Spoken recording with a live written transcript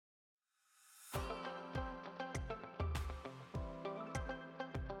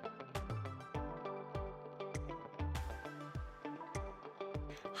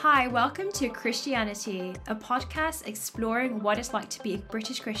Hi, welcome to Christianity, a podcast exploring what it's like to be a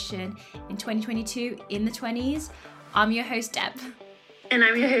British Christian in 2022 in the 20s. I'm your host, Deb. And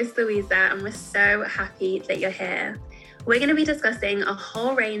I'm your host, Louisa, and we're so happy that you're here. We're going to be discussing a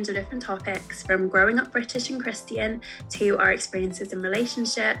whole range of different topics, from growing up British and Christian to our experiences in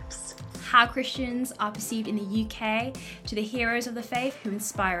relationships, how Christians are perceived in the UK, to the heroes of the faith who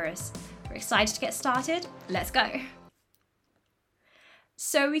inspire us. We're excited to get started. Let's go.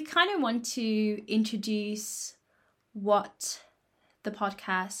 So we kind of want to introduce what the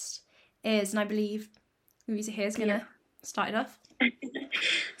podcast is, and I believe Louisa here is going to start it off.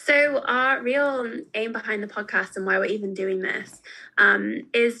 So our real aim behind the podcast and why we're even doing this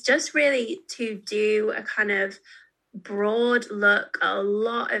is just really to do a kind of broad look at a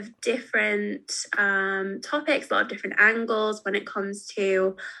lot of different topics, a lot of different angles when it comes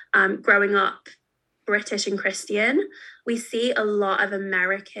to growing up British and Christian. We see a lot of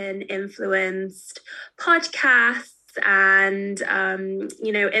American influenced podcasts and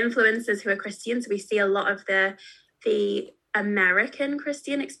influencers who are Christian. So we see a lot of the American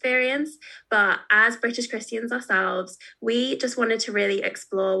Christian experience, but as British Christians ourselves, we just wanted to really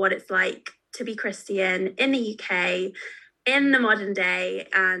explore what it's like to be Christian in the UK in the modern day.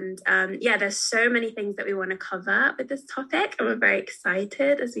 And there's so many things that we want to cover with this topic, and we're very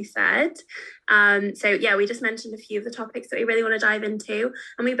excited, as we said. We just mentioned a few of the topics that we really want to dive into,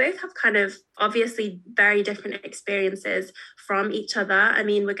 and we both have kind of obviously very different experiences from each other. I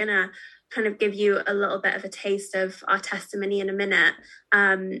mean, we're gonna kind of give you a little bit of a taste of our testimony in a minute,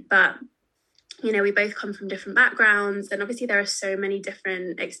 but we both come from different backgrounds, and obviously there are so many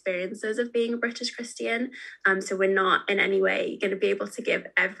different experiences of being a British Christian. So we're not in any way going to be able to give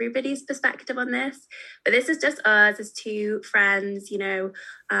everybody's perspective on this. But this is just us as two friends. We're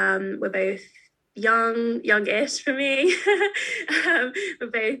both youngish for me. We're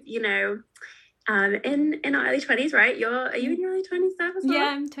both, in our early 20s, right? Are you in your early 20s, Deb, as well?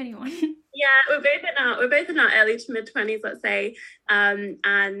 Yeah, I'm 21. Yeah, we're both in our early to mid 20s, let's say.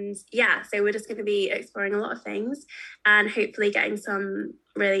 So we're just going to be exploring a lot of things and hopefully getting some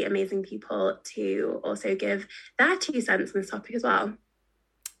really amazing people to also give their 2 cents on this topic as well.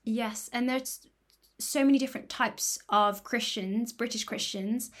 Yes, and there's so many different types of Christians, British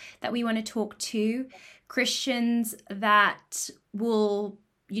Christians, that we want to talk to. Christians that will,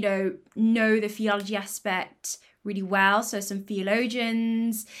 know the theology aspect really well. So some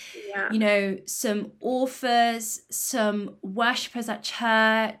theologians, some authors, some worshippers at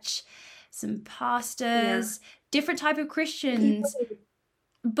church, some pastors, different type of Christians,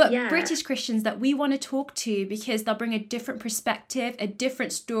 but British Christians that we want to talk to because they'll bring a different perspective, a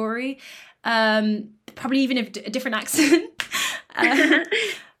different story, probably even a different accent.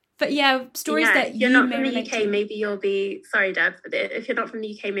 But stories that you're not from the UK, maybe you'll be, sorry Deb, but if you're not from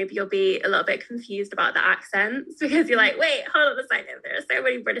the UK, maybe you'll be a little bit confused about the accents because you're like, wait, hold on a second, there are so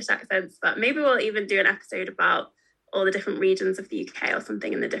many British accents. But maybe we'll even do an episode about all the different regions of the UK or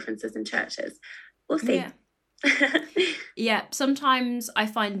something and the differences in churches. We'll see. Yeah, sometimes I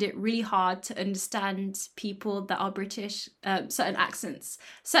find it really hard to understand people that are British, certain accents,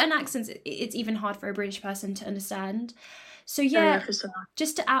 it's even hard for a British person to understand. So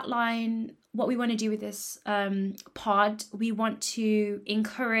just to outline what we want to do with this pod, we want to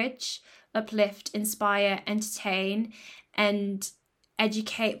encourage, uplift, inspire, entertain, and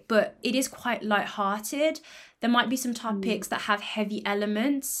educate, but it is quite lighthearted. There might be some topics that have heavy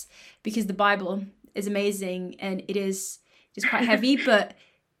elements because the Bible is amazing and it is quite heavy, but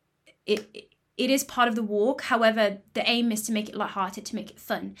it is part of the walk. However, the aim is to make it lighthearted, to make it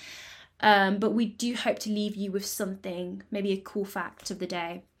fun. But we do hope to leave you with something, maybe a cool fact of the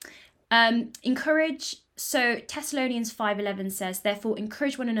day. Encourage. So Thessalonians 5:11 says, therefore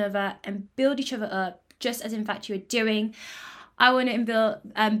encourage one another and build each other up, just as in fact you are doing. I want to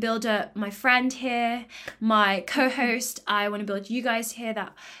build up my friend here, my co-host. I want to build you guys here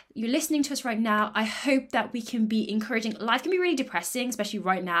that you're listening to us right now. I hope that we can be encouraging. Life can be really depressing, especially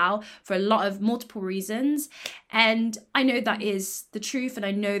right now, for a lot of multiple reasons. And I know that is the truth. And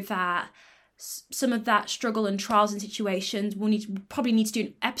I know that some of that struggle and trials and situations, we'll probably need to do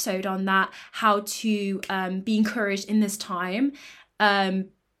an episode on that, how to be encouraged in this time,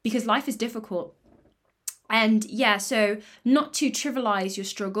 because life is difficult. And so not to trivialize your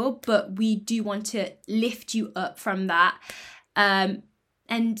struggle, but we do want to lift you up from that. And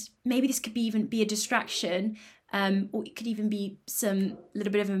maybe this could even be a distraction, or it could even be some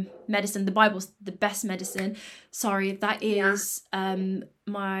little bit of a medicine. The Bible's the best medicine. Sorry, that is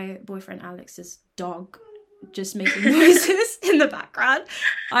my boyfriend Alex's dog just making noises in the background.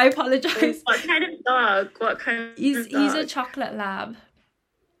 I apologize. What kind of dog? He's a chocolate lab.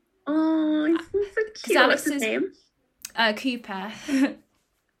 Oh, he's so cute. What's his name? Cooper.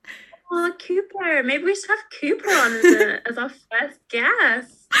 Oh, Cooper. Maybe we should have Cooper on as our first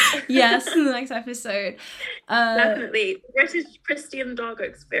guest. Yes, in the next episode. Definitely. British Christian dog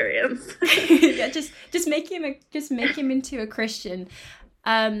experience. Yeah, just make him into a Christian.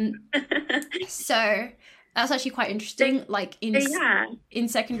 So that's actually quite interesting. Like in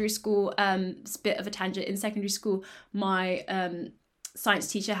secondary school, it's a bit of a tangent. In secondary school, my science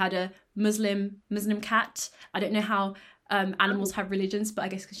teacher had a Muslim cat. I don't know how animals have religions, but I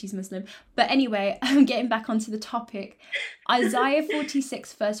guess because she's Muslim. But anyway, getting back onto the topic, Isaiah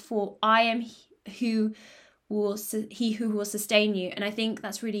 46 verse 4, I am he who will sustain you. And I think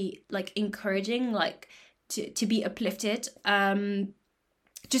that's really like encouraging, like to be uplifted.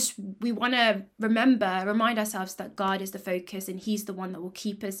 Just we want to remind ourselves that God is the focus, and he's the one that will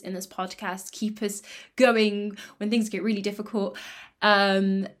keep us in this podcast, keep us going when things get really difficult.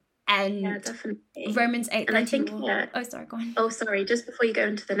 And yeah, definitely. Romans 8. And I think oh, sorry, go on. Oh, sorry. Just before you go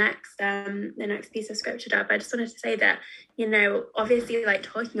into the next piece of scripture, Deb, I just wanted to say that, you know, obviously, like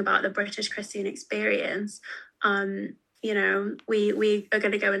talking about the British Christian experience, you know, we are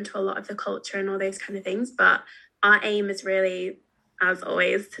going to go into a lot of the culture and all those kind of things, but our aim is really, as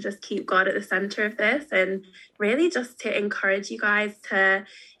always, to just keep God at the center of this, and really just to encourage you guys to,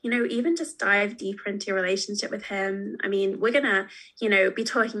 you know, even just dive deeper into your relationship with him. I mean, we're gonna, you know, be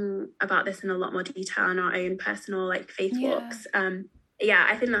talking about this in a lot more detail in our own personal like faith walks. Yeah,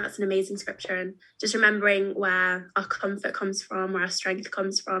 I think that's an amazing scripture, and just remembering where our comfort comes from, where our strength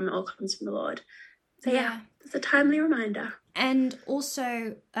comes from, it all comes from the Lord. So yeah, it's a timely reminder. And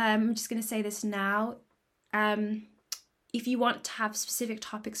also, I'm just gonna say this now. If you want to have specific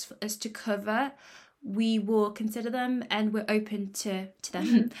topics for us to cover, we will consider them, and we're open to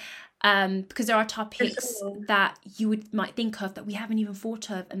them. Because there are topics that you might think of that we haven't even thought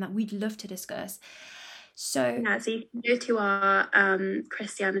of and that we'd love to discuss. So yeah, so you can go to our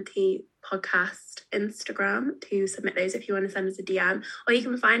Christianity podcast Instagram to submit those if you want to send us a DM, or you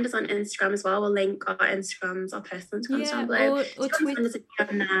can find us on Instagram as well. We'll link our Instagrams, our personal Instagrams down below, or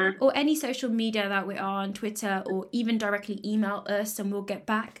Twitter, or any social media that we're on, Twitter, or even directly email us and we'll get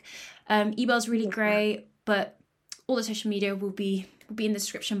back. Email's really great, but all the social media will be in the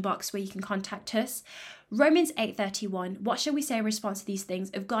description box where you can contact us. Romans 8:31, what shall we say in response to these things?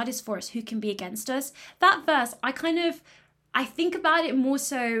 If God is for us, who can be against us? That verse, I think about it more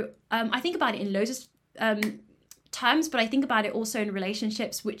so, I think about it in loads of terms, but I think about it also in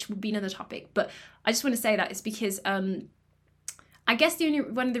relationships, which would be another topic. But I just want to say that it's because I guess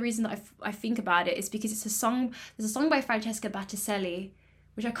one of the reasons that I think about it is because it's a song. There's a song by Francesca Battistelli,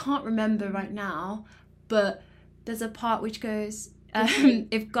 which I can't remember right now, but there's a part which goes,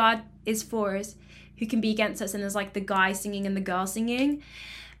 if God is for us, who can be against us? And there's like the guy singing and the girl singing.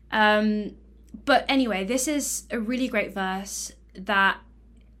 But anyway, this is a really great verse that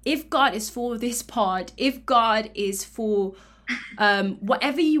if God is for this pod, if God is for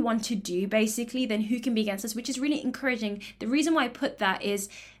whatever you want to do, basically, then who can be against us? Which is really encouraging. The reason why I put that is,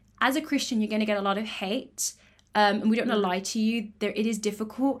 as a Christian, you're going to get a lot of hate. And we don't want to lie to you. It is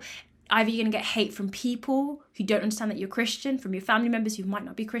difficult. Either you're going to get hate from people who don't understand that you're Christian, from your family members who might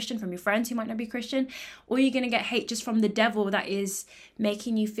not be Christian, from your friends who might not be Christian, or you're going to get hate just from the devil that is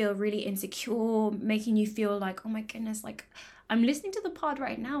making you feel really insecure, making you feel like, oh my goodness, like I'm listening to the pod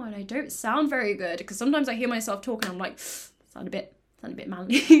right now and I don't sound very good, because sometimes I hear myself talk and I'm like, sound a bit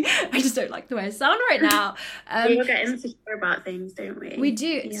manly. I just don't like the way I sound right now. We all get insecure about things, don't we? We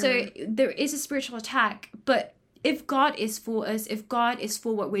do. Yeah. So there is a spiritual attack, but if God is for us, if God is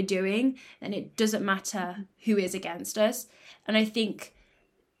for what we're doing, then it doesn't matter who is against us. And I think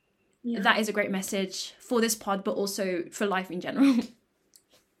that is a great message for this pod, but also for life in general.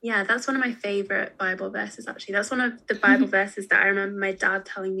 Yeah, that's one of my favourite Bible verses, actually. That's one of the Bible verses that I remember my dad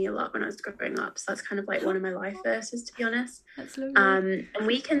telling me a lot when I was growing up. So that's kind of like one of my life verses, to be honest. That's lovely. And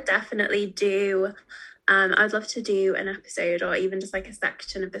we can definitely do... I'd love to do an episode or even just like a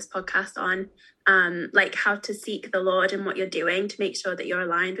section of this podcast on like how to seek the Lord and what you're doing to make sure that you're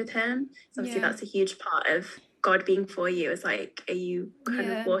aligned with him. So obviously that's a huge part of God being for you, is like, are you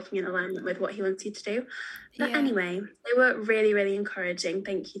kind of walking in alignment with what he wants you to do? But anyway, they were really, really encouraging.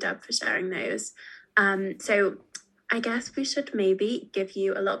 Thank you, Deb, for sharing those. So I guess we should maybe give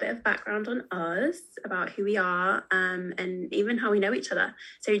you a little bit of background on us, about who we are, and even how we know each other.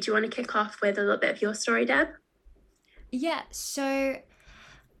 So do you want to kick off with a little bit of your story, Deb? Yeah, so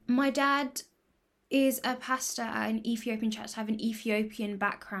my dad is a pastor at an Ethiopian church. I have an Ethiopian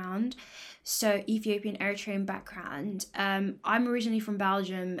background, so Ethiopian Eritrean background. I'm originally from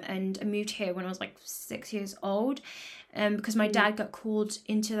Belgium, and I moved here when I was like 6 years old, because my dad got called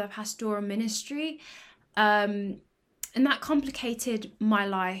into the pastoral ministry, and that complicated my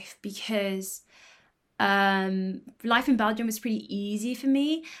life because life in Belgium was pretty easy for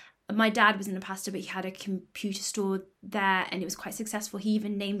me. My dad wasn't a pastor, but he had a computer store there, and it was quite successful. He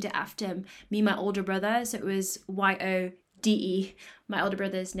even named it after me and my older brother, so it was YODE. My older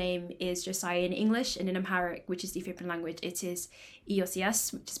brother's name is Josiah in English, and in Amharic, which is the Ethiopian language, it is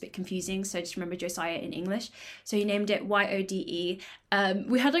EOCS, which is a bit confusing, so just remember Josiah in English. So he named it YODE.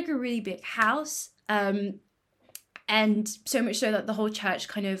 We had like a really big house, and so much so that the whole church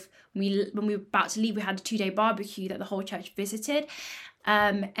kind of, when we were about to leave, we had a 2-day barbecue that the whole church visited.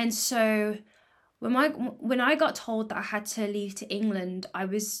 And so when I got told that I had to leave to England, I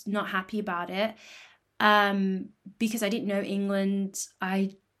was not happy about it, because I didn't know England.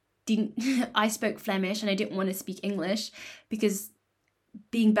 I spoke Flemish, and I didn't want to speak English, because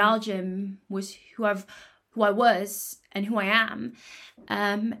being Belgium was who I was and who I am,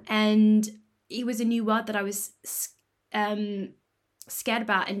 and it was a new world that I was scared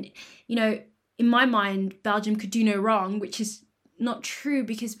about. And in my mind, Belgium could do no wrong, which is not true,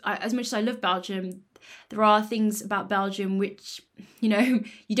 because as much as I love Belgium, there are things about Belgium which you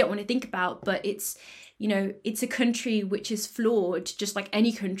don't want to think about. But it's a country which is flawed, just like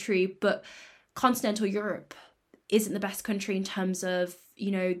any country. But continental Europe isn't the best country in terms of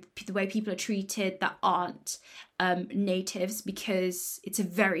the way people are treated that aren't natives, because it's a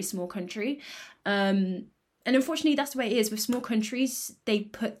very small country. And unfortunately, that's the way it is with small countries. They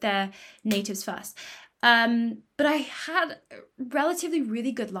put their natives first. But I had a relatively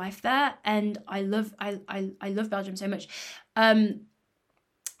really good life there, and I love Belgium so much. And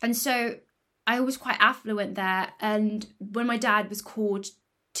so I was quite affluent there, and when my dad was called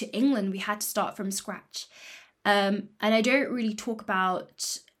to England, we had to start from scratch. And I don't really talk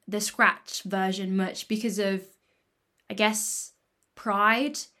about the scratch version much because of, I guess,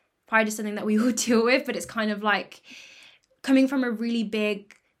 pride. Pride is something that we all deal with, but it's kind of like coming from a really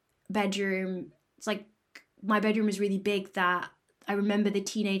big bedroom. It's like my bedroom was really big that I remember the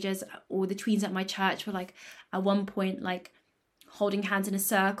teenagers or the tweens at my church were like at one point like holding hands in a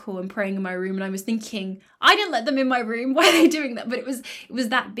circle and praying in my room, and I was thinking, I didn't let them in my room, why are they doing that? But it was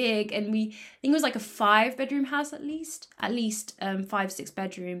that big, and I think it was like a 5-bedroom house at least 5-6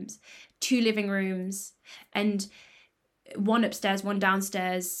 bedrooms, 2 living rooms, and 1 upstairs, 1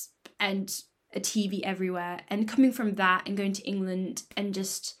 downstairs, and a TV everywhere. And coming from that and going to England and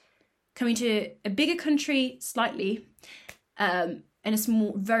just coming to a bigger country slightly, and a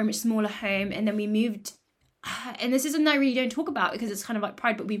very much smaller home, and then we moved, and this is something I really don't talk about because it's kind of like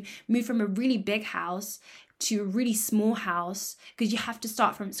pride, but we moved from a really big house to a really small house because you have to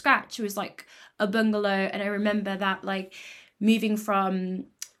start from scratch. It was like a bungalow, and I remember that, like, moving from,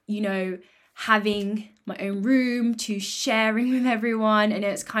 having my own room to sharing with everyone, and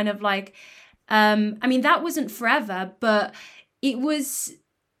it's kind of like, that wasn't forever, but it was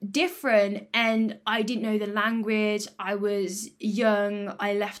different, and I didn't know the language. I was young.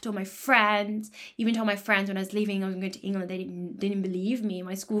 I left all my friends. Even told my friends when I was leaving I was going to England. They didn't believe me,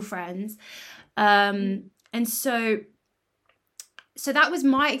 my school friends. And so that was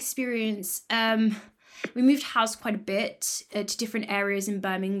my experience. We moved house quite a bit to different areas in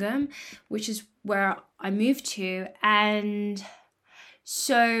Birmingham, which is where I moved to, and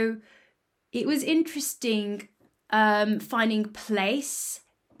so it was interesting finding place,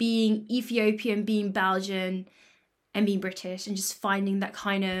 being Ethiopian, being Belgian, and being British, and just finding that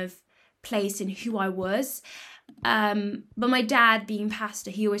kind of place in who I was. But my dad, being pastor,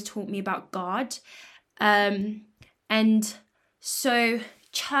 he always taught me about God. And so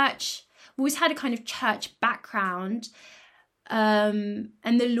church, we always had a kind of church background. And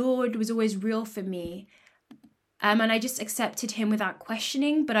the Lord was always real for me. And I just accepted him without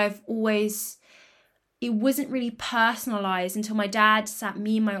questioning, but it wasn't really personalized until my dad sat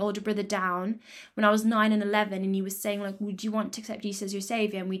me and my older brother down when I was 9 and 11, and he was saying, like, would you want to accept Jesus as your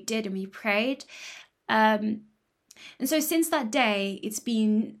savior? And we did, and we prayed. And so since that day, it's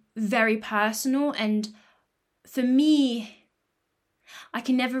been very personal. And for me, I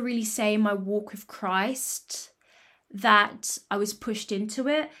can never really say in my walk with Christ that I was pushed into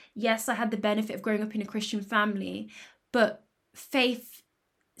it. Yes, I had the benefit of growing up in a Christian family, but faith,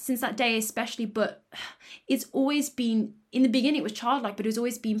 since that day especially, but it's always been, in the beginning it was childlike, but it's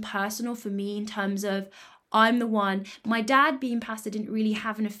always been personal for me in terms of I'm the one. My dad being pastor didn't really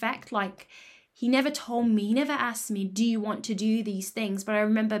have an effect. Like, he never told me, he never asked me, do you want to do these things? But I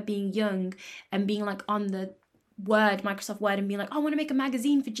remember being young and being like on the Microsoft Word, and being like, I want to make a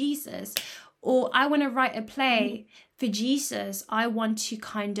magazine for Jesus, or I want to write a play for Jesus. I want to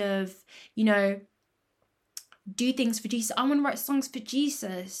kind of, do things for Jesus. I want to write songs for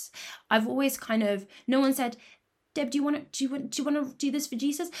Jesus. I've always kind of, no one said, Deb, do you want to do this for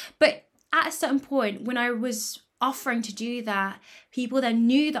Jesus? But at a certain point, when I was offering to do that, people then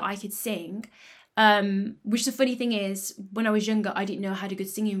knew that I could sing. Which the funny thing is, when I was younger, I didn't know I had a good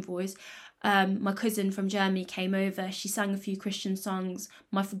singing voice. My cousin from Germany came over. She sang a few Christian songs.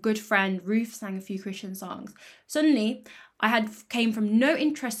 My good friend Ruth sang a few Christian songs. Suddenly, I came from no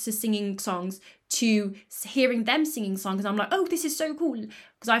interest to singing songs to hearing them singing songs. And I'm like, oh, this is so cool.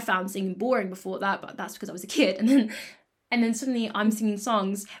 Because I found singing boring before that, but that's because I was a kid. And then suddenly I'm singing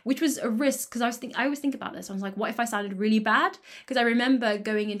songs, which was a risk, because I always think about this. I was like, what if I sounded really bad? Because I remember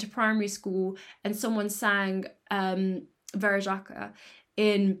going into primary school and someone sang Vera Jacques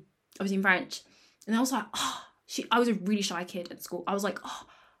obviously in French. And I was like, I was a really shy kid at school. I was like,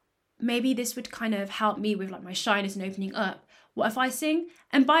 maybe this would kind of help me with like my shyness and opening up. What if I sing?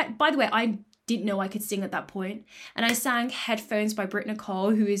 And by the way, I didn't know I could sing at that point. And I sang Headphones by Britt Nicole,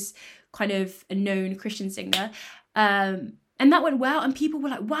 who is kind of a known Christian singer. And that went well. And people were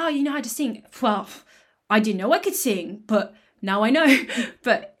like, wow, you know how to sing. Well, I didn't know I could sing, but now I know.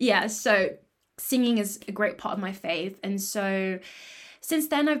 But yeah, so singing is a great part of my faith. And so since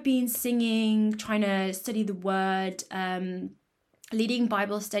then, I've been singing, trying to study the word, leading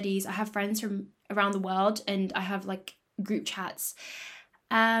Bible studies. I have friends from around the world, and I have like group chats.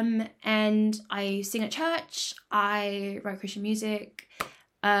 And I sing at church. I write Christian music.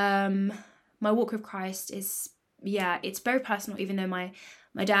 My walk with Christ is, it's very personal, even though my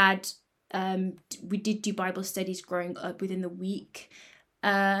dad, we did do Bible studies growing up within the week.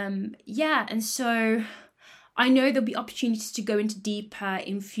 And so I know there'll be opportunities to go into deeper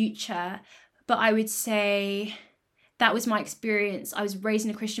in future, but I would say that was my experience. I was raised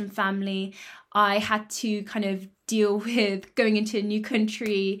in a Christian family. I had to kind of deal with going into a new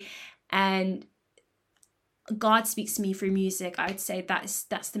country, and God speaks to me through music. I'd say that's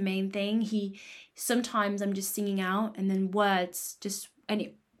the main thing. Sometimes I'm just singing out, and then words and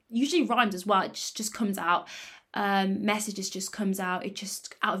it usually rhymes as well. It just comes out. Messages just comes out. It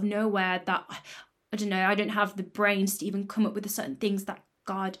just out of nowhere, that I don't know. I don't have the brains to even come up with the certain things that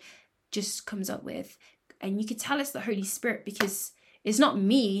God just comes up with. And you could tell it's the Holy Spirit, because it's not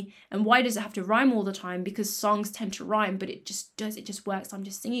me. And why does it have to rhyme all the time? Because songs tend to rhyme, but it just does. It just works. I'm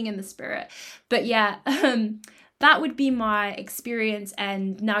just singing in the Spirit. But yeah, that would be my experience.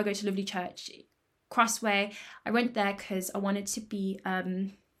 And now I go to Lovely Church, Crossway. I went there because I wanted to be,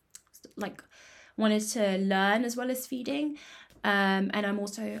 wanted to learn as well as feeding. And I'm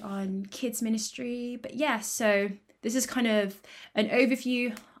also on kids ministry. But yeah, so this is kind of an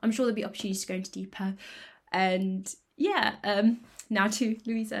overview. I'm sure there'll be opportunities to go into deeper. And yeah, now to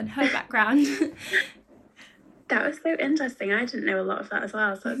Louisa and her background. That was so interesting. I didn't know a lot of that as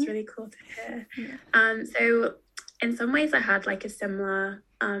well, so it's really cool to hear. Yeah. So in some ways I had like a similar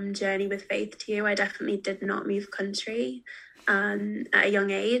journey with faith to you. I definitely did not move country at a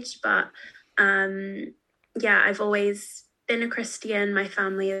young age, but I've always been a Christian. My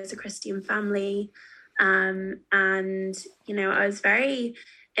family is a Christian family, and I was very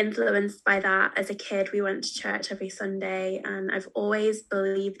influenced by that as a kid. We went to church every Sunday, and I've always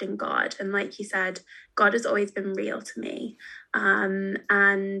believed in God. And like you said, God has always been real to me. I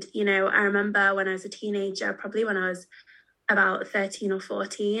remember when I was a teenager, probably when I was about 13 or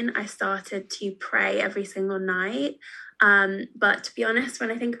 14, I started to pray every single night. But to be honest,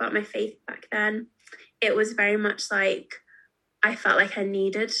 when I think about my faith back then, it was very much like I felt like I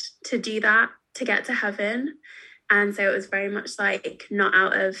needed to do that to get to heaven. And so it was very much like not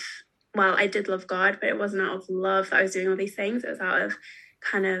out of, well, I did love God, but it wasn't out of love that I was doing all these things. It was out of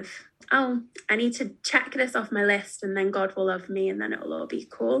kind of, I need to check this off my list, and then God will love me, and then it will all be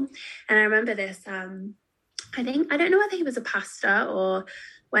cool. And I remember this, I don't know whether he was a pastor or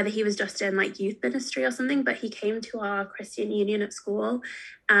whether he was just in like youth ministry or something, but he came to our Christian union at school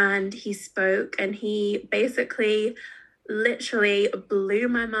and he spoke, and he basically literally blew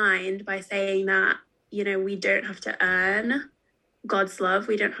my mind by saying that, we don't have to earn God's love.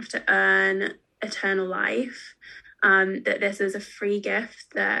 We don't have to earn eternal life. That this is a free gift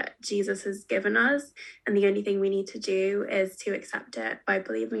that Jesus has given us. And the only thing we need to do is to accept it by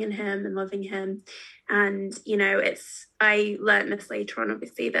believing in him and loving him. And, I learned this later on,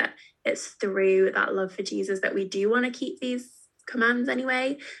 obviously, that it's through that love for Jesus that we do want to keep these commands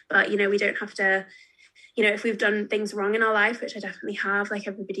anyway. But, we don't have to if we've done things wrong in our life, which I definitely have, like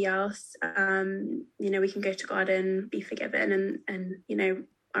everybody else, we can go to God and be forgiven, and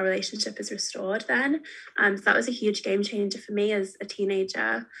our relationship is restored then. So that was a huge game changer for me as a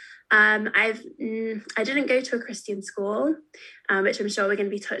teenager. I didn't go to a Christian school, which I'm sure we're going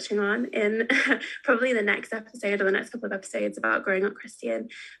to be touching on in probably the next episode or the next couple of episodes about growing up Christian.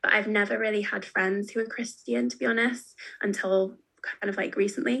 But I've never really had friends who are Christian, to be honest, until kind of like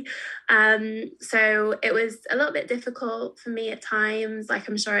recently. So it was a little bit difficult for me at times, like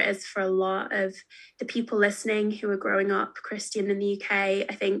I'm sure it is for a lot of the people listening who are growing up Christian in the UK.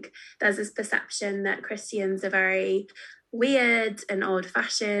 I think there's this perception that Christians are very weird and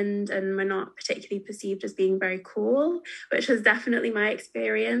old-fashioned, and we're not particularly perceived as being very cool, which was definitely my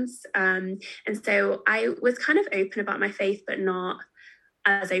experience. And so I was kind of open about my faith, but not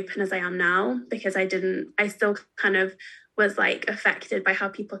as open as I am now, because I still kind of was like affected by how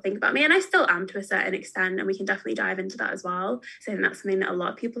people think about me, and I still am to a certain extent, and we can definitely dive into that as well. So I think that's something that a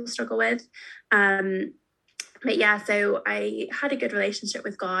lot of people struggle with. But yeah, so I had a good relationship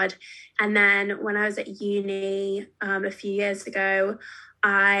with God, and then when I was at uni a few years ago,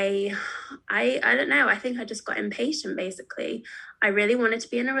 I don't know, I think I just got impatient. Basically, I really wanted to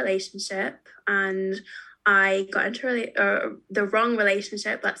be in a relationship, and I got into the wrong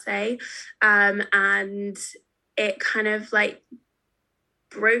relationship, let's say, and it kind of like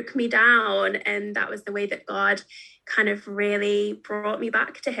broke me down. And that was the way that God kind of really brought me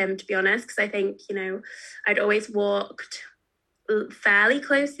back to him, to be honest, because I think, I'd always walked fairly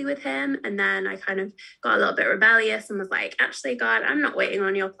closely with him, and then I kind of got a little bit rebellious and was like, actually, God, I'm not waiting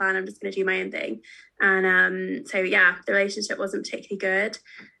on your plan, I'm just going to do my own thing. And so yeah, the relationship wasn't particularly good.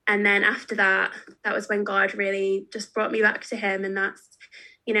 And then after that was when God really just brought me back to him. And that's,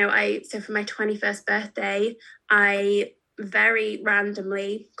 so for my 21st birthday, I very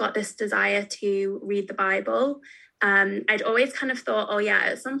randomly got this desire to read the Bible. I'd always kind of thought, oh yeah,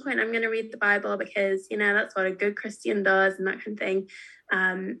 at some point I'm going to read the Bible, because, that's what a good Christian does and that kind of thing.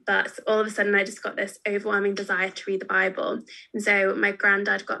 But all of a sudden I just got this overwhelming desire to read the Bible. And so my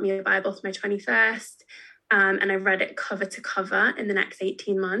granddad got me a Bible for my 21st. And I read it cover to cover in the next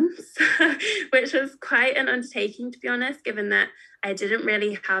 18 months, which was quite an undertaking, to be honest, given that I didn't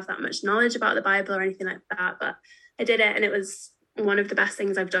really have that much knowledge about the Bible or anything like that. But I did it, and it was one of the best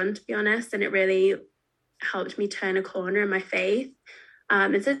things I've done, to be honest. And it really helped me turn a corner in my faith.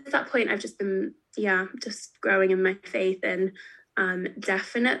 And since that point, I've just been, just growing in my faith. And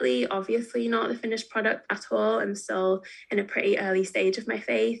definitely, obviously not the finished product at all. I'm still in a pretty early stage of my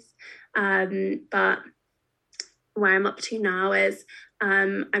faith. But where I'm up to now is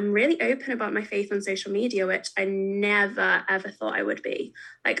I'm really open about my faith on social media, which I never, ever thought I would be.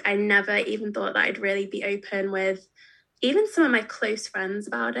 Like, I never even thought that I'd really be open with even some of my close friends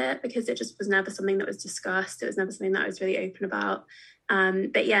about it, because it just was never something that was discussed. It was never something that I was really open about.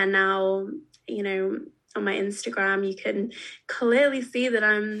 But yeah, now, on my Instagram, you can clearly see that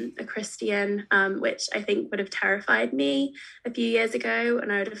I'm a Christian, which I think would have terrified me a few years ago.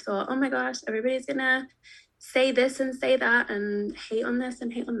 And I would have thought, oh my gosh, everybody's going to say this and say that and hate on this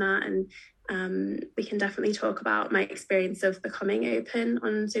and hate on that. And we can definitely talk about my experience of becoming open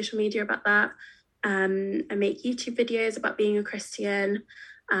on social media about that. I make YouTube videos about being a Christian.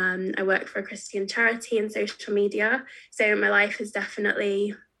 I work for a Christian charity in social media. So my life has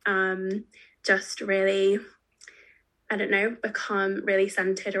definitely just really, become really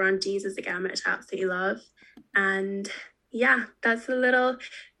centered around Jesus again, which I absolutely love. And yeah, that's a little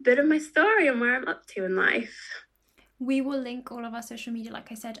bit of my story and where I'm up to in life. We will link all of our social media,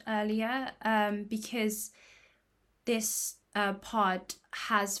 like I said earlier, because this pod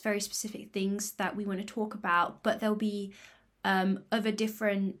has very specific things that we want to talk about, but there'll be other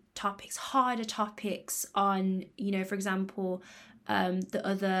different topics, harder topics on, for example, the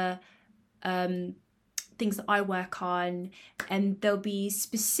other things that I work on, and there'll be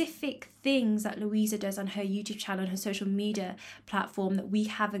specific things that Louisa does on her YouTube channel and her social media platform that we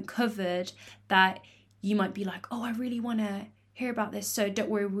haven't covered, that you might be like, oh, I really want to hear about this, so don't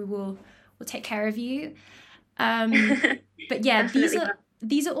worry, we'll take care of you. But yeah,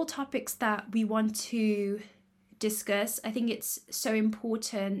 these are all topics that we want to discuss. I think it's so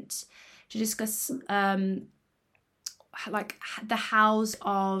important to discuss like the hows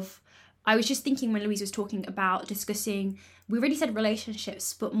of, I was just thinking when Louise was talking about discussing, we already said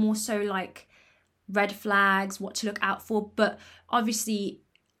relationships, but more so like red flags, what to look out for. But obviously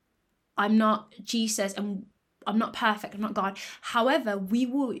I'm not Jesus and I'm not perfect, I'm not God. However, we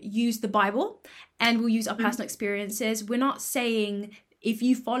will use the Bible and we'll use our personal experiences. We're not saying if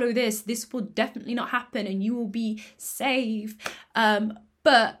you follow this will definitely not happen and you will be saved.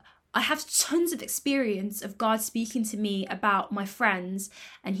 But I have tons of experience of God speaking to me about my friends,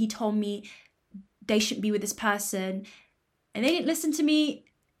 and he told me they shouldn't be with this person, and they didn't listen to me,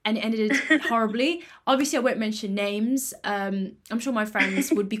 and it ended horribly. Obviously, I won't mention names. I'm sure my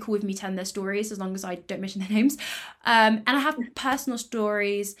friends would be cool with me telling their stories as long as I don't mention their names. And I have personal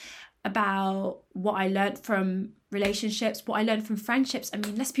stories about what I learned from relationships, what I learned from friendships. I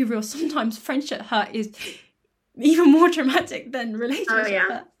mean, let's be real, sometimes friendship hurt is even more traumatic than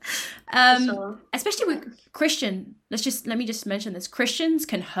relationship hurt. Sure. Especially with Christian. Let me just mention this. Christians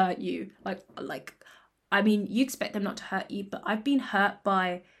can hurt you. Like I mean, you expect them not to hurt you, but I've been hurt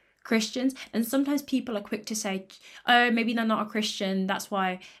by Christians, and sometimes people are quick to say, oh, maybe they're not a Christian, that's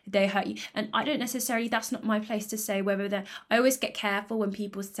why they hurt you. And I don't necessarily, that's not my place to say whether they're, I always get careful when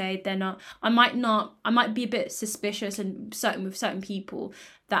people say they're not. I might be a bit suspicious and certain with certain people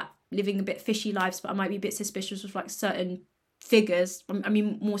that living a bit fishy lives, but I might be a bit suspicious with like certain figures. I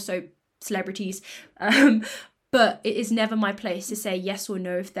mean, more so celebrities. But it is never my place to say yes or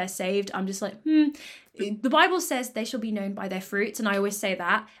no if they're saved. I'm just like, the Bible says they shall be known by their fruits, and I always say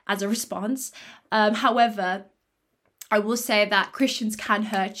that as a response. However, I will say that Christians can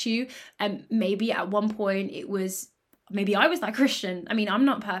hurt you, and maybe at one point maybe I was that Christian. I mean, I'm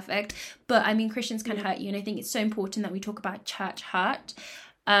not perfect, but I mean, Christians can hurt you, and I think it's so important that we talk about church hurt,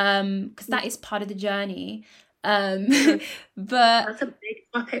 because that is part of the journey. But that's a big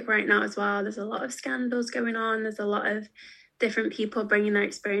topic right now as well. There's a lot of scandals going on. There's a lot of different people bringing their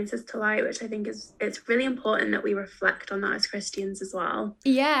experiences to light, which I think it's really important that we reflect on that as Christians as well.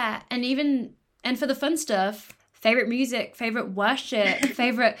 Yeah, and for the fun stuff, favorite music, favorite worship,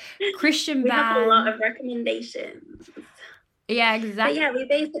 favorite Christian band. We have a lot of recommendations. Yeah, exactly. But yeah, we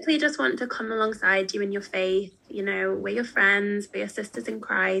basically just want to come alongside you in your faith. You know, we're your friends, we're your sisters in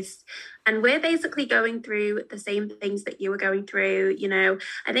Christ, and we're basically going through the same things that you were going through. You know,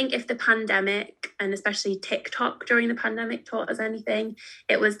 I think if the pandemic, and especially TikTok during the pandemic, taught us anything,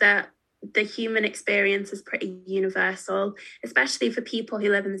 it was that the human experience is pretty universal, especially for people who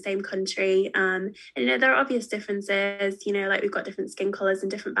live in the same country. And, you know, there are obvious differences, you know, like we've got different skin colours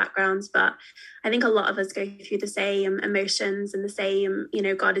and different backgrounds, but I think a lot of us go through the same emotions and the same, you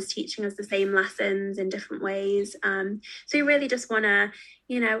know, God is teaching us the same lessons in different ways. So we really just want to,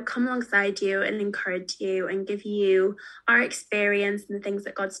 you know, come alongside you and encourage you and give you our experience and the things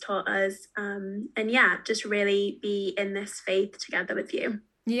that God's taught us. And yeah, just really be in this faith together with you.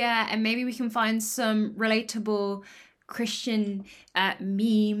 Yeah, and maybe we can find some relatable Christian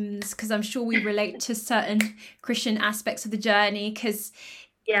memes, because I'm sure we relate to certain Christian aspects of the journey. Because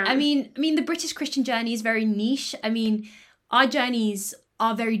I mean, the British Christian journey is very niche. I mean, our journeys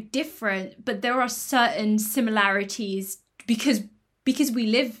are very different, but there are certain similarities because we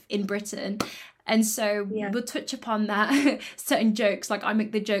live in Britain. And so we'll touch upon that. Certain jokes, like I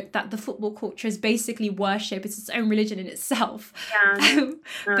make the joke that the football culture is basically worship. It's its own religion in itself. Yeah.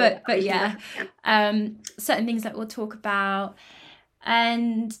 But yeah, certain things that we'll talk about.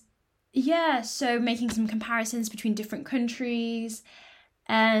 And yeah, so making some comparisons between different countries.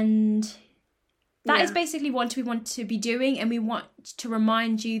 And that is basically what we want to be doing. And we want to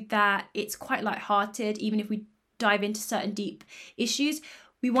remind you that it's quite lighthearted, even if we dive into certain deep issues.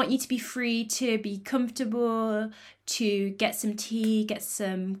 We want you to be free to be comfortable, to get some tea, get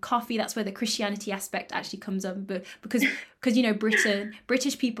some coffee. That's where the Christianity aspect actually comes up. But because you know,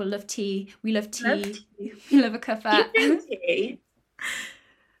 British people love tea. We love tea. We love a cuppa. Do you drink tea?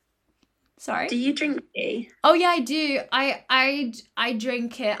 Sorry? Do you drink tea? Oh yeah, I do. I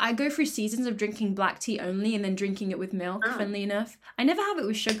drink it. I go through seasons of drinking black tea only and then drinking it with milk, funnily enough. I never have it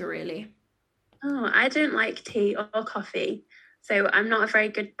with sugar, really. Oh, I don't like tea or coffee. So I'm not a very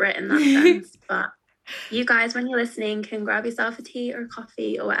good Brit in that sense, but you guys, when you're listening, can grab yourself a tea or a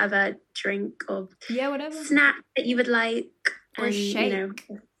coffee or whatever drink or whatever snack that you would like, or and, shake,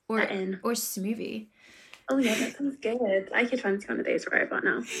 you know, or smoothie. Oh yeah, that sounds good. I could fancy one of those right about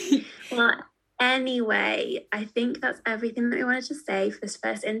now. Well, anyway, I think that's everything that we wanted to say for this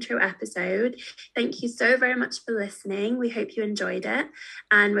first intro episode. Thank you so very much for listening. We hope you enjoyed it,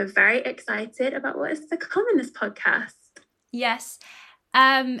 and we're very excited about what is to come in this podcast. Yes.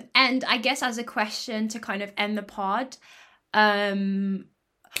 And I guess as a question to kind of end the pod,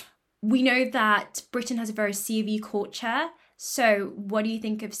 we know that Britain has a very CV culture. So what do you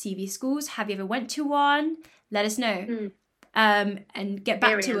think of CV schools? Have you ever went to one? Let us know. And get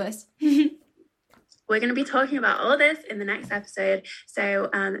back to us. We're going to be talking about all this in the next episode. So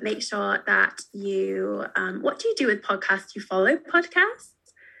make sure that you, what do you do with podcasts? You follow podcasts?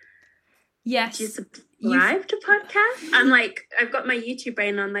 Yes. Do you subscribe to podcasts? I'm like, I've got my YouTube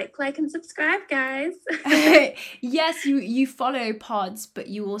brain on, like and subscribe, guys. Yes, you follow pods, but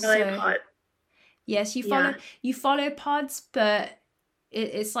you also yes, you follow pods, but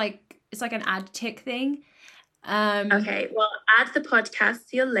it's like an ad tick thing. Okay, well, add the podcast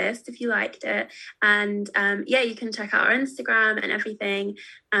to your list if you liked it, and you can check out our Instagram and everything,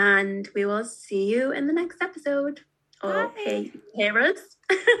 and we will see you in the next episode, or hear us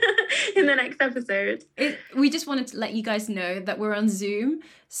in the next episode. We just wanted to let you guys know that we're on Zoom,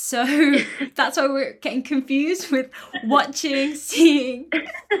 so that's why we're getting confused with watching, seeing.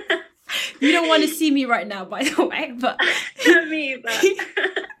 You don't want to see me right now, by the way, but me either.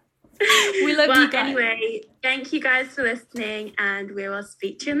 We love you guys. Anyway, thank you guys for listening, and we will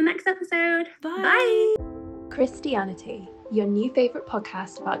speak to you in the next episode. Bye. Christianity, your new favourite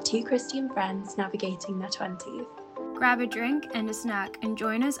podcast about two Christian friends navigating their 20s. Grab a drink and a snack and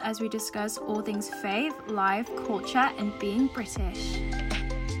join us as we discuss all things faith, life, culture, and being British.